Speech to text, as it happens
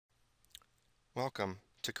Welcome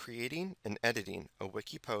to creating and editing a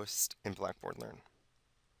wiki post in Blackboard Learn.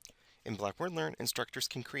 In Blackboard Learn, instructors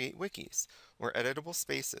can create wikis, or editable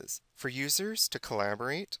spaces, for users to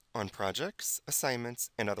collaborate on projects,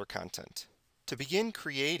 assignments, and other content. To begin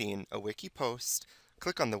creating a wiki post,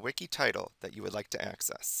 click on the wiki title that you would like to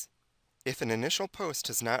access. If an initial post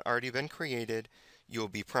has not already been created, you will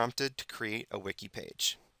be prompted to create a wiki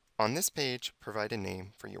page. On this page, provide a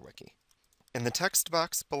name for your wiki. In the text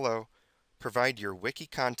box below, provide your wiki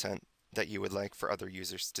content that you would like for other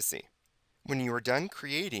users to see. When you are done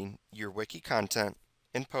creating your wiki content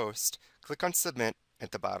and post, click on Submit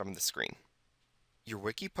at the bottom of the screen. Your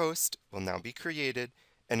wiki post will now be created,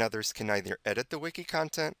 and others can either edit the wiki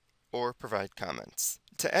content or provide comments.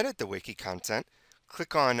 To edit the wiki content,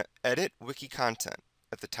 click on Edit Wiki Content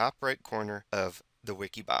at the top right corner of the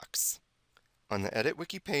wiki box. On the Edit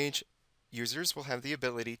Wiki page, users will have the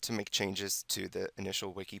ability to make changes to the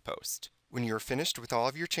initial wiki post. When you are finished with all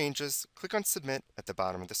of your changes, click on Submit at the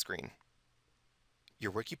bottom of the screen.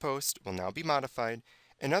 Your wiki post will now be modified,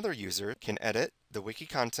 and other users can edit the wiki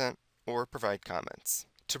content or provide comments.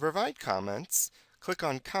 To provide comments, click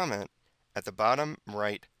on Comment at the bottom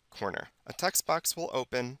right corner. A text box will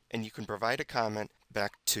open, and you can provide a comment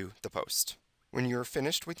back to the post. When you are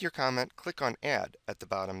finished with your comment, click on Add at the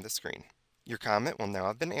bottom of the screen. Your comment will now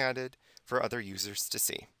have been added for other users to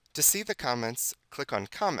see. To see the comments, click on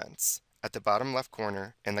Comments at the bottom left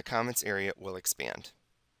corner, and the comments area will expand.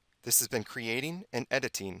 This has been creating and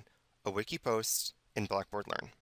editing a wiki post in Blackboard Learn.